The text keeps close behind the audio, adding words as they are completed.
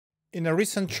In a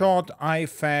recent short, I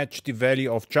fetched the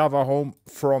value of Java home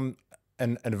from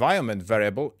an environment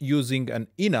variable using an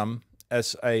enum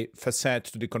as a facade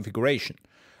to the configuration.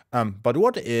 But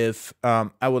what if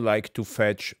I would like to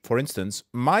fetch, for instance,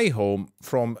 my home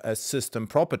from a system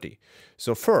property?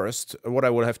 So first, what I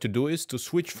will have to do is to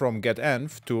switch from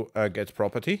getEnv to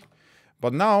getProperty.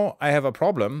 But now I have a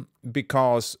problem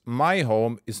because my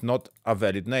home is not a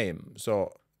valid name.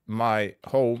 So my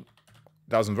home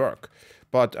doesn't work.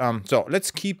 But so let's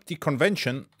keep the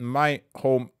convention my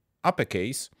home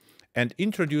uppercase and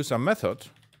introduce a method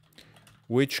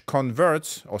which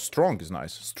converts, or strong is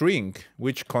nice, string,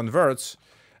 which converts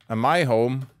my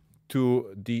home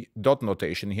to the dot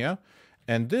notation here.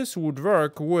 And this would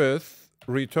work with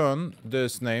return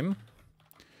this name,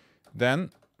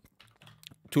 then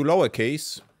to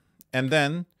lowercase, and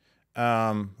then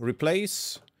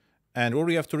replace, and what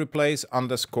we have to replace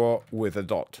underscore with a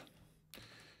dot.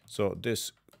 So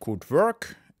this could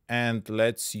work, and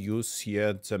let's use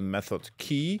here the method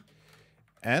key,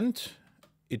 and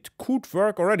it could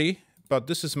work already, but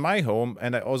this is my home,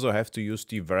 and I also have to use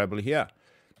the variable here,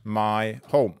 my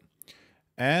home.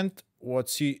 And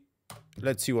let's see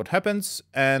what happens.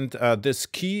 And this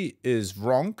key is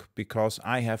wrong because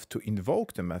I have to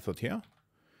invoke the method here.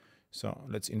 So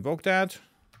let's invoke that,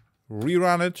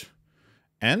 rerun it,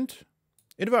 and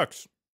it works.